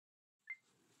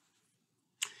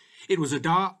It was a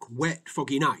dark, wet,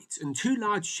 foggy night, and two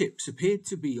large ships appeared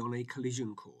to be on a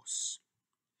collision course.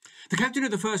 The captain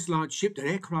of the first large ship, an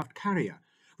aircraft carrier,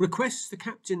 requests the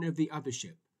captain of the other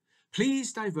ship,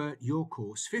 "Please divert your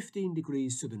course 15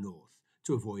 degrees to the north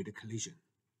to avoid a collision."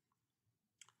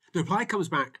 The reply comes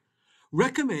back,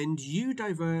 "Recommend you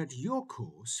divert your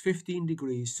course 15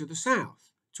 degrees to the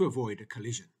south to avoid a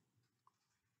collision."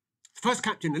 The first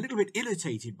captain, a little bit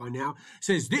irritated by now,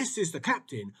 says, "This is the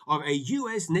captain of a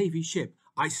US Navy ship.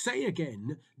 I say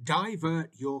again,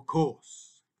 divert your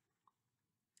course."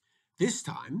 This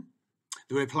time,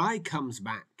 the reply comes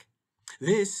back,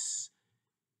 "This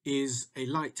is a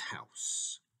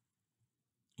lighthouse.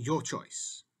 Your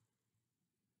choice."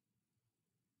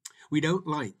 We don't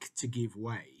like to give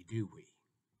way, do we?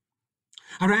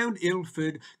 Around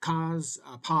Ilford, cars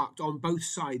are parked on both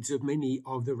sides of many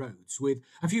of the roads, with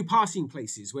a few passing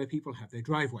places where people have their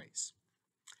driveways.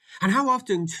 And how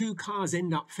often two cars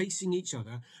end up facing each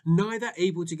other, neither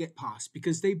able to get past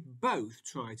because they both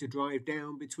try to drive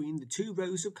down between the two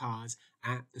rows of cars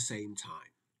at the same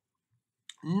time.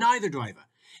 Neither driver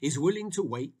is willing to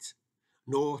wait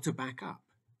nor to back up.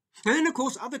 And then, of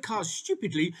course, other cars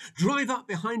stupidly drive up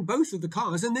behind both of the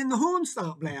cars and then the horns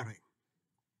start blaring.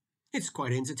 It's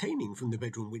quite entertaining from the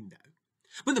bedroom window.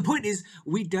 But the point is,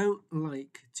 we don't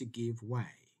like to give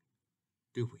way,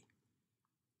 do we?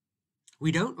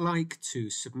 We don't like to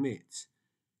submit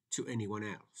to anyone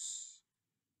else.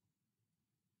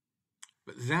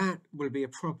 But that will be a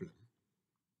problem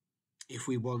if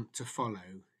we want to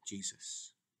follow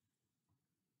Jesus.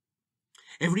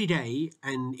 Every day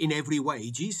and in every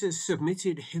way, Jesus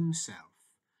submitted himself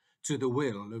to the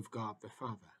will of God the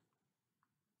Father.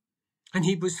 And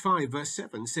Hebrews 5 verse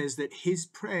 7 says that his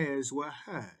prayers were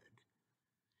heard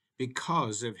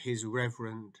because of his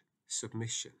reverent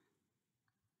submission.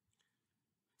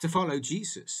 To follow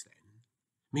Jesus, then,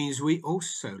 means we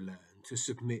also learn to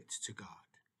submit to God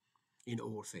in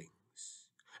all things.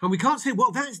 And we can't say,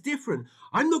 well, that's different.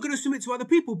 I'm not going to submit to other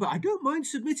people, but I don't mind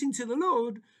submitting to the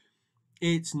Lord.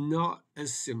 It's not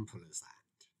as simple as that.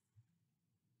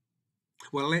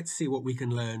 Well, let's see what we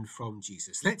can learn from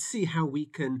Jesus. Let's see how we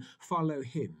can follow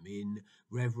him in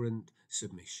reverent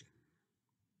submission.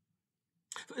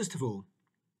 First of all,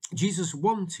 Jesus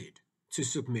wanted to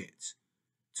submit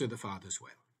to the Father's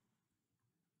will.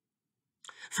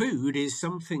 Food is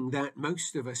something that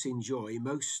most of us enjoy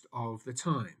most of the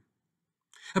time.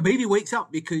 A baby wakes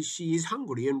up because she is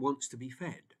hungry and wants to be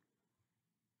fed.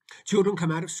 Children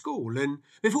come out of school, and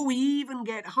before we even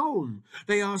get home,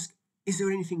 they ask, "Is there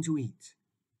anything to eat?"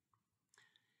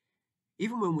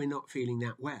 Even when we're not feeling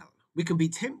that well, we can be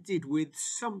tempted with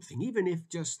something, even if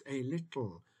just a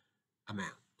little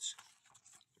amount.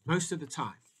 Most of the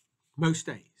time, most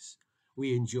days,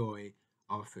 we enjoy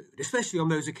our food, especially on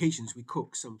those occasions we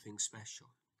cook something special.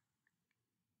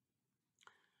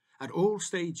 At all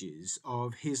stages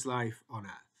of his life on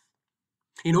earth,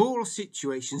 in all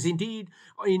situations, indeed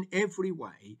in every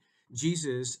way,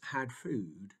 Jesus had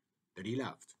food that he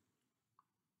loved.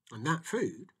 And that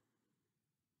food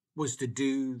was to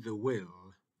do the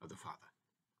will of the Father.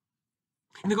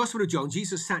 In the Gospel of John,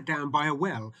 Jesus sat down by a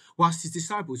well whilst his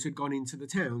disciples had gone into the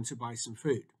town to buy some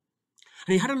food.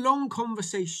 And he had a long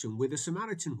conversation with a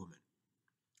Samaritan woman.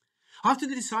 After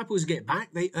the disciples get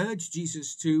back, they urged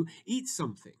Jesus to eat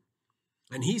something.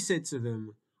 And he said to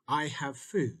them, "I have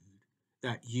food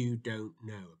that you don't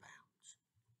know about."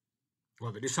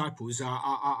 Well, the disciples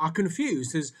are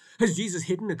confused. Has Jesus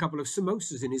hidden a couple of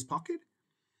samosas in his pocket?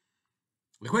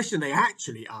 The question they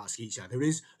actually ask each other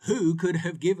is, who could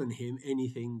have given him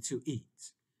anything to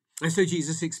eat? And so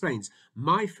Jesus explains,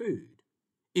 "My food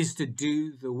is to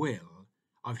do the will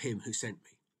of him who sent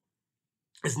me.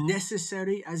 As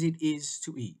necessary as it is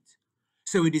to eat,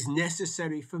 so it is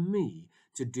necessary for me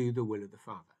to do the will of the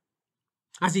Father.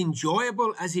 As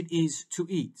enjoyable as it is to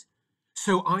eat,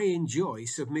 so I enjoy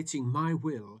submitting my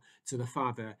will to the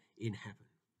Father in heaven."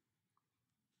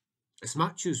 As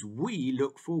much as we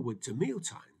look forward to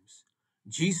mealtimes,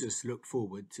 Jesus looked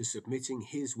forward to submitting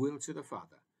his will to the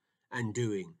Father and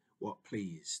doing what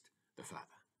pleased the Father.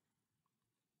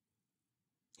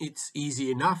 It's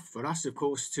easy enough for us, of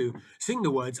course, to sing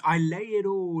the words, "I lay it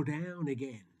all down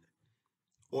again,"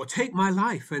 or "Take my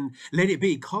life and let it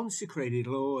be consecrated,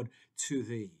 Lord, to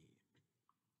thee."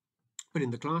 But in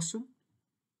the classroom,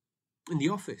 in the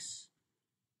office,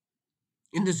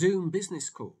 in the Zoom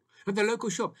business call, at the local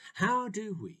shop, how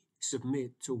do we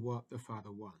submit to what the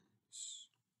Father wants?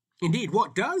 Indeed,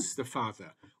 what does the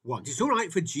Father want? It's all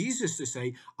right for Jesus to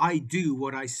say, "I do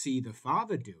what I see the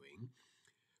Father doing,"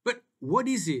 but what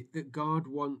is it that God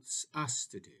wants us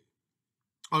to do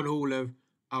on all of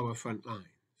our front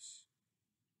lines?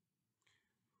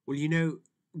 Well, you know,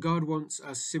 God wants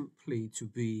us simply to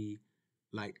be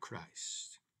like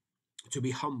Christ, to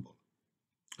be humble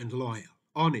and loyal,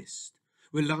 honest,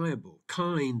 reliable,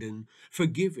 kind and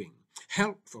forgiving,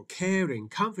 helpful, caring,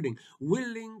 comforting,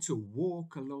 willing to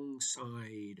walk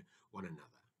alongside one another.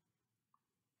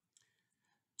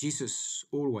 Jesus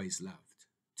always loved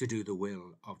to do the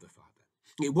will of the Father.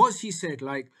 It was, he said,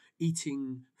 like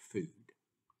eating food.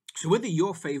 So whether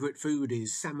your favourite food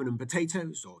is salmon and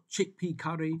potatoes, or chickpea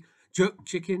curry, jerk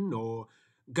chicken, or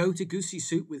goosey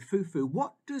soup with fufu,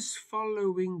 what does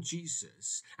following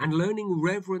Jesus and learning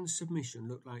reverent submission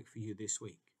look like for you this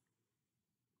week?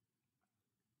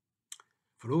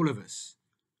 For all of us,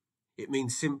 it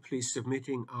means simply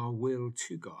submitting our will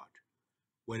to God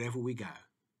wherever we go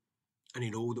and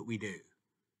in all that we do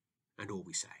and all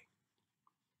we say.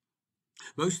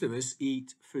 Most of us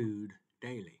eat food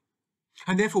daily.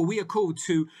 And therefore we are called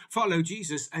to follow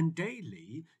Jesus and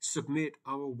daily submit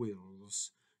our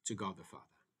wills to God the Father.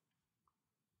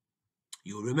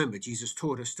 You'll remember Jesus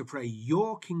taught us to pray,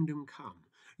 your kingdom come,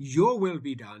 your will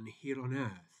be done here on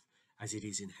earth as it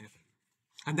is in heaven.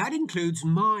 And that includes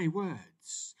my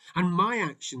words and my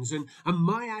actions and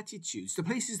my attitudes, the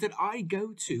places that I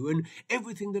go to and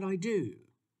everything that I do.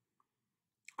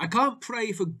 I can't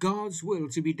pray for God's will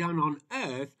to be done on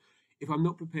earth if I'm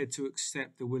not prepared to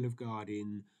accept the will of God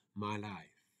in my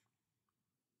life.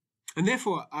 And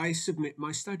therefore I submit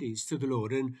my studies to the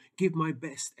Lord and give my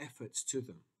best efforts to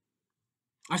them.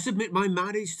 I submit my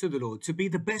marriage to the Lord to be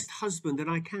the best husband that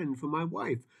I can for my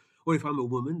wife, or if I'm a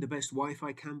woman, the best wife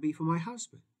I can be for my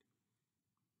husband.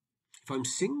 If I'm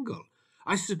single,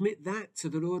 I submit that to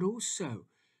the Lord also,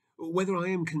 whether I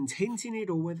am content in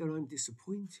it or whether I'm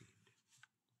disappointed.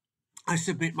 I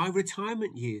submit my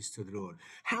retirement years to the Lord,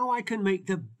 how I can make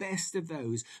the best of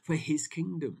those for his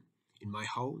kingdom in my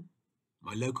home,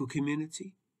 my local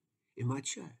community, in my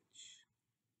church.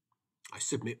 I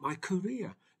submit my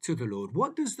career to the Lord.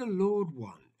 What does the Lord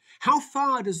want? How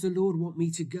far does the Lord want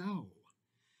me to go?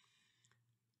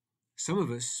 Some of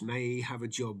us may have a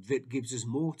job that gives us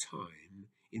more time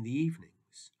in the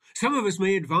evenings. Some of us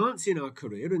may advance in our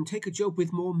career and take a job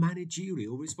with more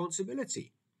managerial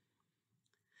responsibility.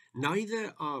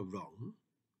 Neither are wrong.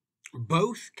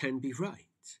 Both can be right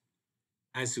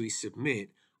as we submit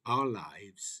our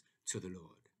lives to the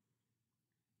Lord.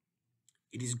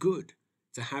 It is good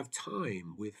to have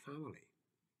time with family.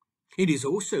 It is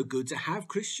also good to have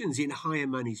Christians in higher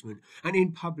management and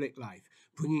in public life,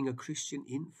 bringing a Christian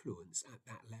influence at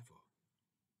that level.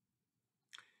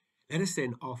 Let us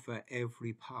then offer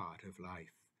every part of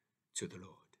life to the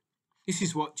Lord. This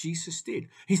is what Jesus did.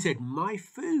 He said, my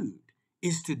food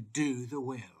is to do the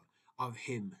will of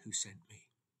him who sent me.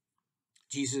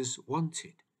 Jesus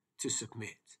wanted to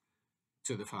submit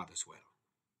to the Father's will.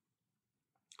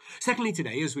 Secondly,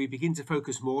 today, as we begin to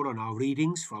focus more on our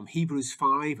readings from Hebrews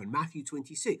 5 and Matthew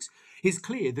 26, it's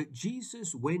clear that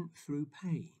Jesus went through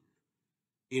pain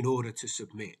in order to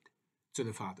submit to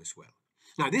the Father's will.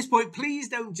 Now, at this point, please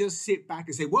don't just sit back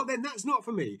and say, well, then that's not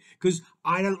for me, because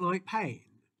I don't like pain.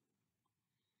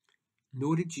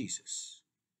 Nor did Jesus.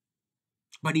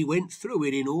 But he went through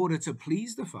it in order to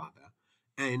please the Father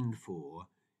and for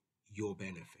your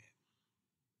benefit.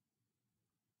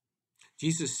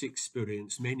 Jesus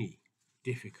experienced many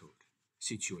difficult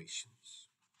situations.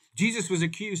 Jesus was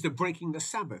accused of breaking the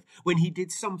Sabbath when he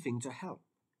did something to help.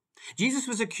 Jesus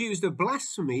was accused of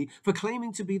blasphemy for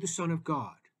claiming to be the Son of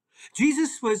God.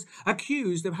 Jesus was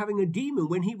accused of having a demon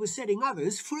when he was setting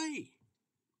others free.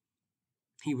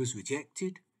 He was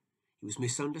rejected. He was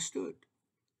misunderstood.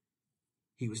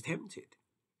 He was tempted.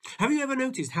 Have you ever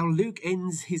noticed how Luke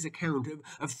ends his account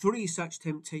of three such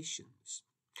temptations?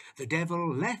 The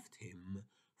devil left him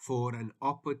for an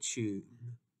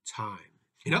opportune time.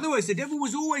 In other words, the devil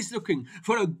was always looking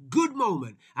for a good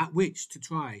moment at which to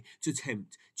try to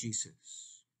tempt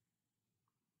Jesus.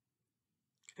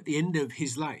 At the end of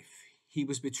his life, he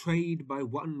was betrayed by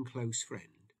one close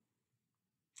friend.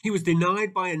 He was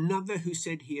denied by another who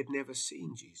said he had never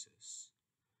seen Jesus.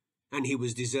 And he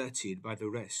was deserted by the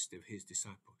rest of his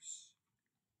disciples.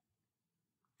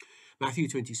 Matthew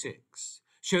 26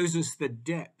 shows us the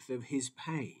depth of his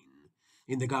pain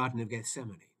in the Garden of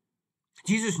Gethsemane.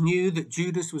 Jesus knew that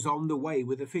Judas was on the way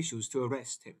with officials to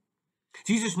arrest him.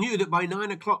 Jesus knew that by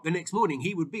 9 o'clock the next morning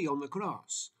he would be on the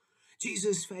cross.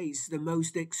 Jesus faced the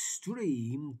most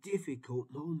extreme, difficult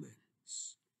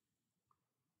moments.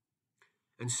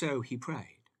 And so he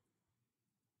prayed.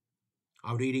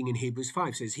 Our reading in Hebrews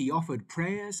 5 says he offered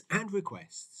prayers and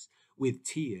requests with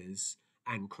tears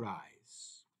and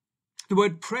cries. The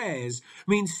word prayers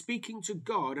means speaking to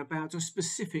God about a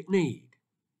specific need.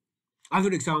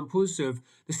 Other examples of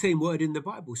the same word in the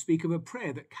Bible speak of a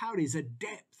prayer that carries a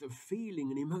depth of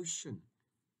feeling and emotion.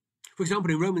 For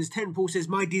example, in Romans 10, Paul says,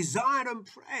 "My desire and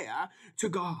prayer to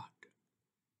God."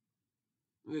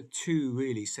 The two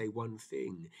really say one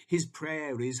thing. His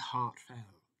prayer is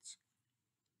heartfelt.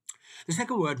 The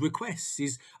second word, requests,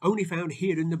 is only found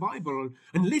here in the Bible,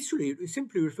 and literally it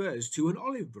simply refers to an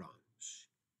olive branch.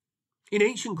 In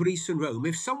ancient Greece and Rome,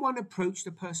 if someone approached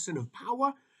a person of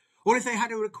power, or if they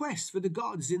had a request for the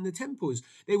gods in the temples,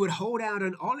 they would hold out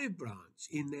an olive branch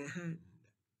in their hand.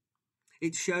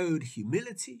 It showed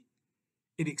humility.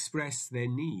 It expressed their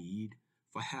need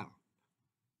for help.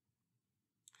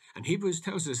 And Hebrews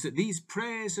tells us that these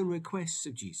prayers and requests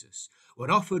of Jesus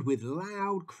were offered with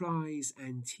loud cries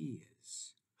and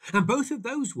tears. And both of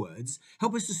those words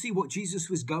help us to see what Jesus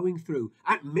was going through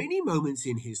at many moments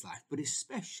in his life, but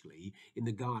especially in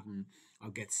the Garden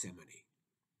of Gethsemane.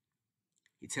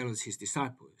 He tells his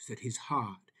disciples that his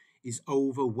heart is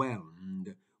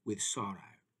overwhelmed with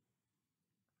sorrow.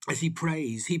 As he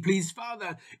prays, he pleads,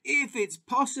 "Father, if it's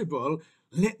possible,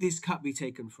 let this cup be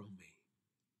taken from me."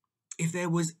 If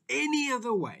there was any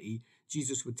other way,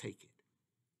 Jesus would take it.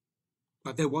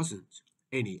 But there wasn't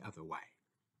any other way.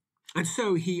 And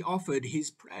so he offered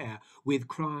his prayer with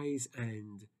cries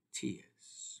and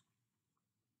tears.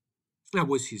 Now,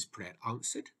 was his prayer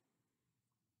answered?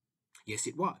 Yes,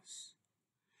 it was.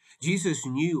 Jesus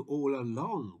knew all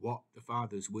along what the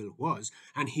Father's will was,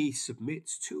 and he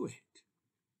submits to it.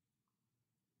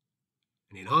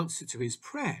 And in answer to his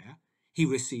prayer, he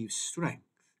receives strength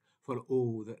for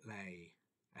all that lay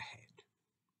ahead.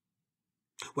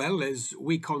 Well, as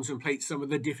we contemplate some of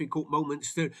the difficult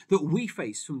moments that we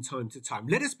face from time to time,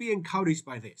 let us be encouraged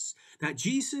by this, that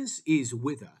Jesus is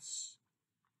with us,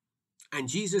 and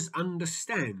Jesus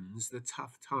understands the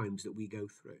tough times that we go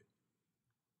through.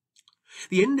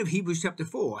 The end of Hebrews chapter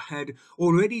 4 had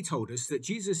already told us that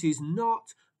Jesus is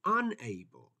not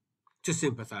unable to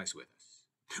sympathize with us.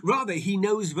 Rather, he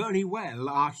knows very well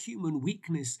our human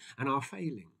weakness and our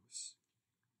failings.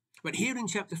 But here in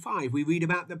chapter 5, we read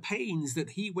about the pains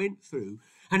that he went through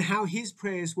and how his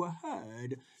prayers were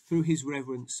heard through his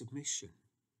reverent submission.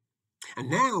 And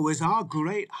now, as our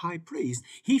great high priest,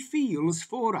 he feels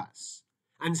for us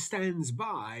and stands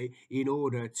by in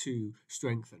order to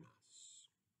strengthen us.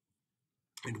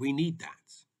 And we need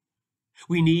that.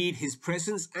 We need his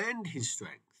presence and his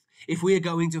strength if we are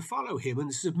going to follow him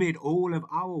and submit all of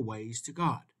our ways to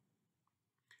God.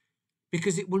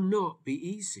 Because it will not be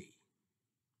easy.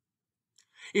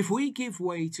 If we give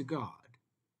way to God,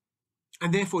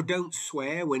 and therefore don't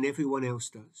swear when everyone else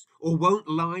does, or won't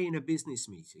lie in a business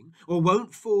meeting, or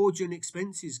won't forge an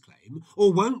expenses claim,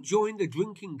 or won't join the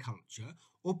drinking culture,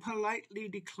 or politely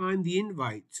decline the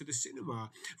invite to the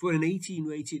cinema for an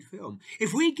 18-rated film,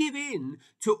 if we give in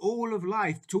to all of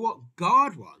life, to what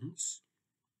God wants,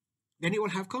 then it will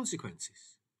have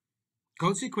consequences.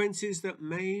 Consequences that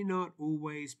may not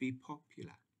always be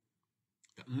popular,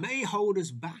 that may hold us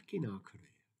back in our career,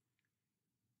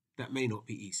 that may not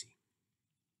be easy.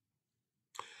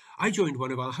 I joined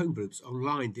one of our home groups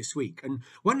online this week, and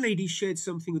one lady shared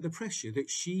something of the pressure that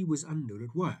she was under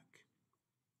at work.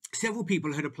 Several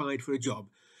people had applied for a job,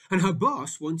 and her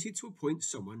boss wanted to appoint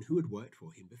someone who had worked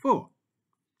for him before.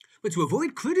 But to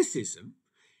avoid criticism,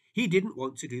 he didn't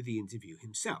want to do the interview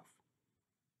himself.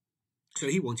 So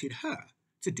he wanted her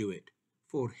to do it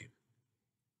for him.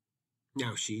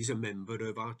 Now, she's a member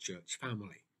of our church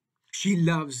family. She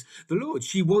loves the Lord.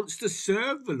 She wants to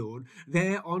serve the Lord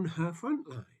there on her front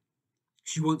line.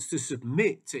 She wants to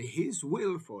submit to his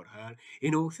will for her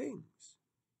in all things.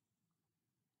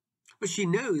 But she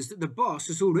knows that the boss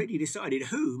has already decided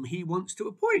whom he wants to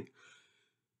appoint.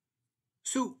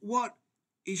 So what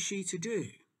is she to do?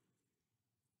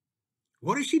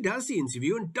 What if she does the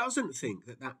interview and doesn't think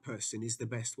that that person is the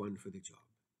best one for the job?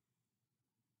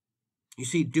 You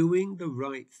see, doing the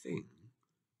right thing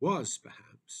was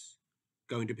perhaps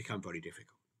going to become very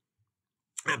difficult.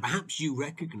 And perhaps you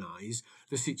recognize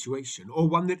the situation or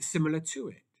one that's similar to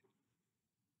it.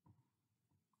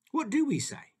 What do we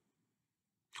say?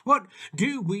 What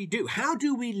do we do? How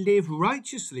do we live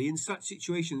righteously in such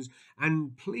situations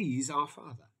and please our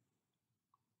Father?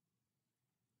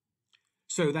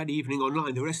 So that evening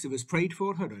online, the rest of us prayed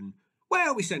for her and,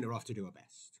 well, we sent her off to do her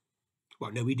best.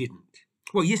 Well, no, we didn't.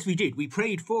 Well, yes, we did. We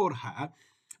prayed for her,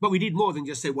 but we did more than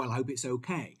just say, well, I hope it's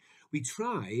okay. We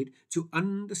tried to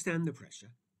understand the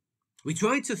pressure. We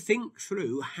tried to think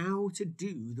through how to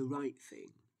do the right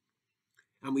thing.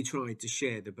 And we tried to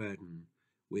share the burden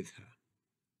with her.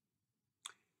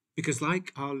 Because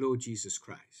like our Lord Jesus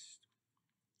Christ,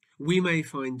 we may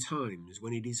find times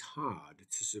when it is hard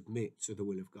to submit to the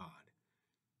will of God.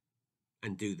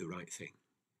 and do the right thing.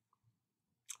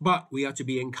 But we are to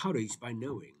be encouraged by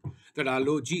knowing that our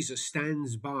Lord Jesus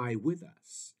stands by with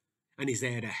us and is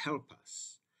there to help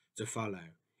us to follow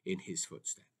in his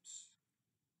footsteps.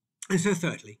 And so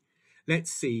thirdly,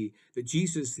 let's see that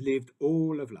Jesus lived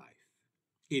all of life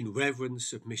in reverent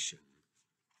submission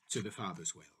to the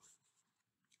Father's will.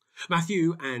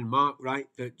 Matthew and Mark write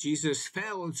that Jesus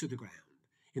fell to the ground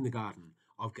in the Garden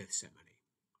of Gethsemane.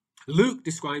 Luke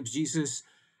describes Jesus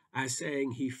as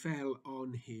saying he fell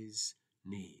on his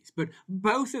knees. But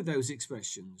both of those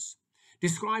expressions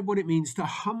describe what it means to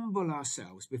humble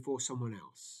ourselves before someone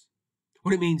else,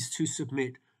 what it means to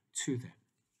submit to them.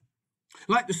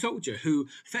 Like the soldier who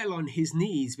fell on his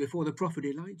knees before the prophet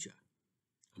Elijah,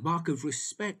 a mark of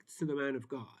respect to the man of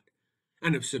God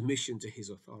and of submission to his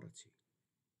authority.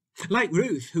 Like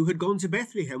Ruth, who had gone to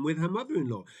Bethlehem with her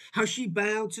mother-in-law, how she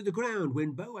bowed to the ground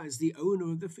when Boaz, the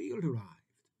owner of the field, arrived.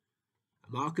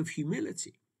 A mark of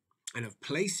humility and of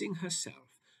placing herself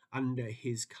under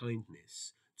his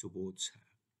kindness towards her.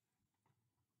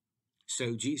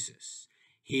 So Jesus,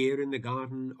 here in the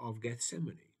Garden of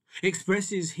Gethsemane,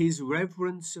 expresses his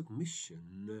reverent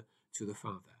submission to the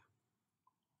Father.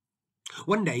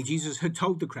 One day Jesus had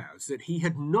told the crowds that he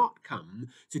had not come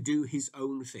to do his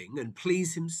own thing and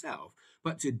please himself,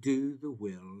 but to do the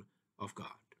will of God.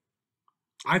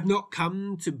 I've not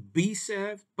come to be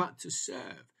served, but to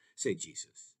serve, said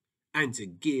Jesus, and to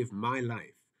give my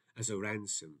life as a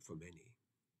ransom for many.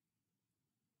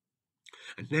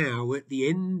 And now, at the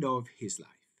end of his life,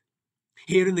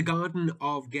 here in the Garden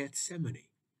of Gethsemane,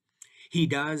 he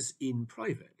does in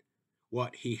private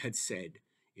what he had said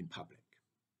in public.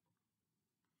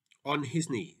 On his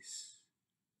knees,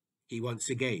 he once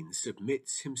again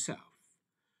submits himself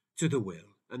to the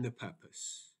will and the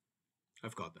purpose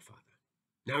of God the Father.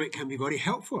 Now, it can be very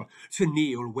helpful to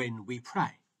kneel when we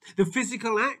pray. The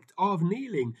physical act of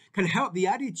kneeling can help the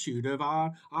attitude of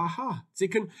our hearts.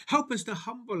 It can help us to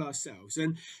humble ourselves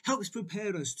and helps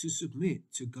prepare us to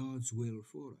submit to God's will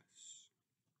for us.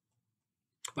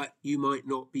 But you might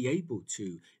not be able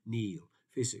to kneel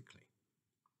physically.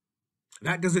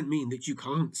 That doesn't mean that you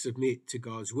can't submit to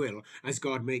God's will as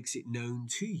God makes it known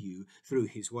to you through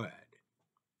his word.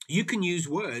 You can use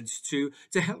words to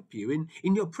help you.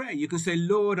 In your prayer, you can say,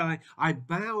 Lord, I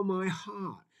bow my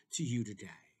heart to you today.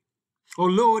 Or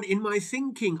Lord, in my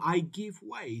thinking, I give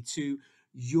way to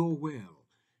your will.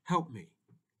 Help me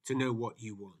to know what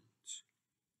you want.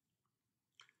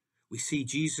 We see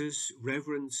Jesus'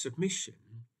 reverent submission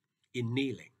in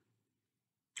kneeling.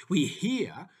 We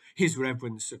hear his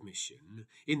reverent submission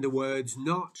in the words,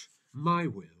 not my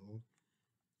will,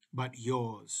 but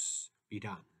yours be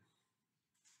done.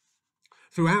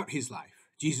 Throughout his life,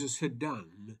 Jesus had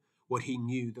done what he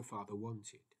knew the Father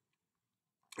wanted.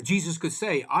 Jesus could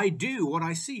say, I do what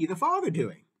I see the Father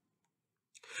doing.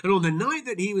 And on the night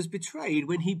that he was betrayed,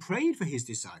 when he prayed for his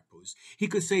disciples, he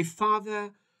could say,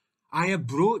 Father, I have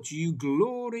brought you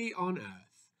glory on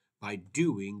earth by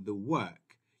doing the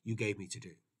work you gave me to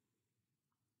do.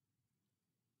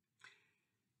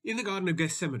 In the Garden of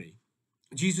Gethsemane,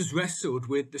 Jesus wrestled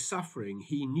with the suffering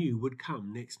he knew would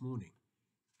come next morning.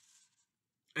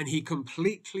 And he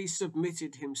completely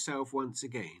submitted himself once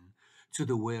again to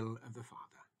the will of the Father.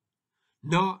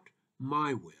 Not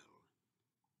my will,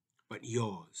 but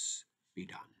yours be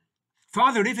done.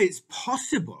 Father, if it's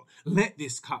possible, let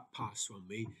this cup pass from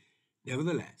me.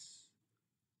 Nevertheless,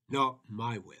 not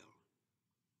my will,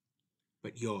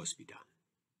 but yours be done.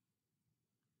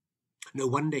 No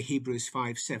wonder Hebrews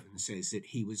 5:7 says that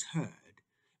he was heard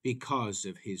because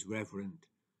of his reverent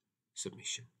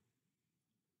submission.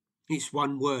 It's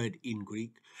one word in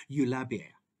Greek,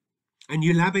 eulabeia. And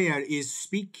eulabeia is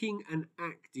speaking and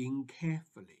acting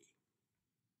carefully.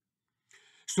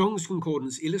 Strong's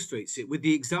Concordance illustrates it with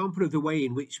the example of the way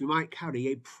in which we might carry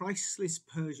a priceless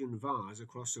Persian vase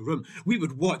across a room. We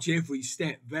would watch every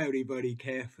step very, very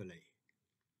carefully.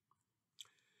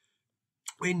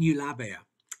 When eulabeia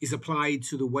is applied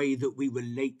to the way that we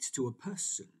relate to a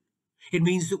person, it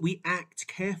means that we act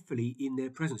carefully in their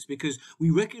presence because we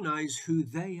recognize who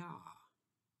they are.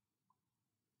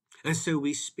 And so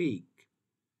we speak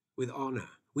with honor,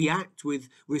 we act with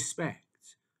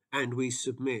respect, and we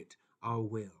submit our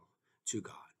will to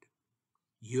God.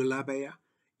 Eulabeia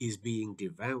is being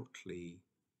devoutly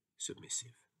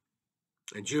submissive.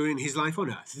 And during his life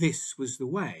on earth, this was the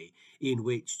way in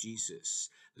which Jesus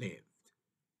lived.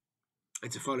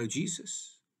 And to follow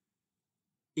Jesus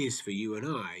is for you and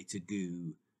I to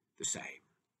do the same.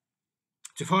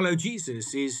 To follow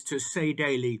Jesus is to say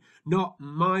daily, not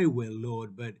my will,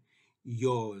 Lord, but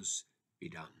yours be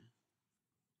done.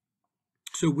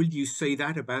 So will you say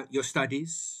that about your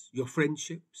studies, your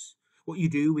friendships, what you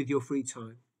do with your free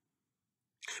time?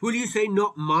 Will you say,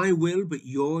 not my will, but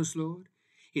yours, Lord,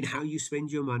 in how you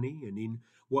spend your money and in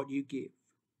what you give?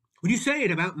 Will you say it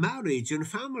about marriage and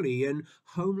family and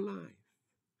home life?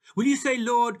 Will you say,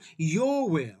 Lord, your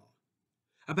will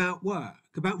about work,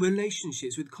 about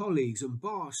relationships with colleagues and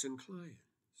boss and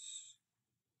clients?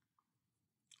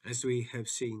 As we have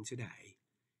seen today,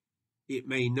 it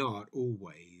may not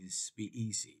always be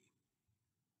easy,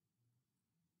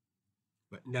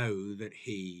 but know that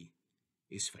he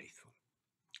is faithful.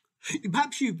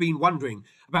 Perhaps you've been wondering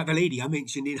about the lady I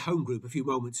mentioned in home group a few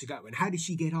moments ago, and how did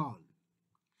she get on?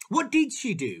 What did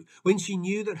she do when she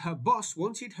knew that her boss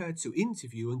wanted her to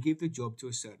interview and give the job to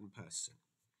a certain person?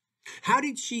 How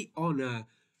did she honour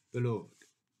the Lord?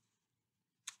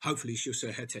 Hopefully she'll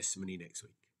share her testimony next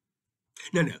week.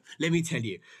 No, let me tell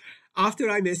you. After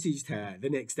I messaged her the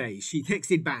next day, she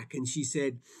texted back and she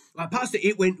said, Pastor,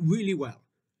 it went really well.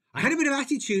 I had a bit of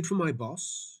attitude from my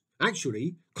boss,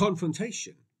 actually,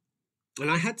 confrontation,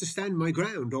 and I had to stand my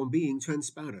ground on being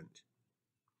transparent.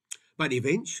 But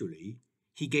eventually,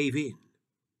 he gave in.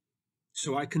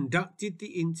 So I conducted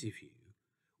the interview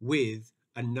with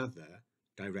another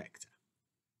director.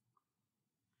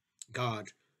 God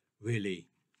really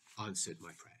answered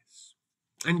my prayers.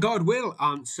 And God will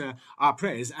answer our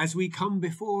prayers as we come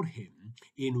before him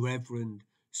in reverent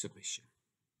submission.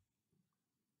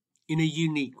 In a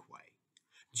unique way,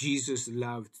 Jesus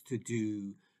loved to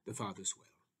do the Father's will.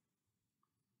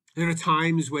 There are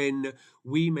times when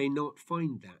we may not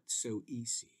find that so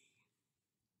easy.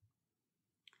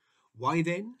 Why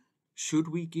then should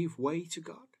we give way to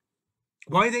God?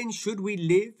 Why then should we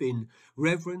live in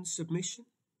reverent submission?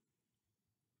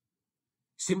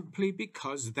 Simply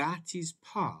because that is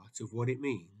part of what it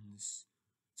means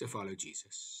to follow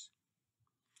Jesus.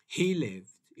 He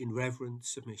lived in reverent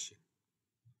submission,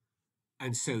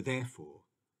 and so therefore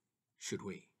should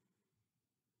we.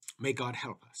 May God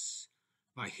help us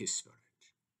by his Spirit.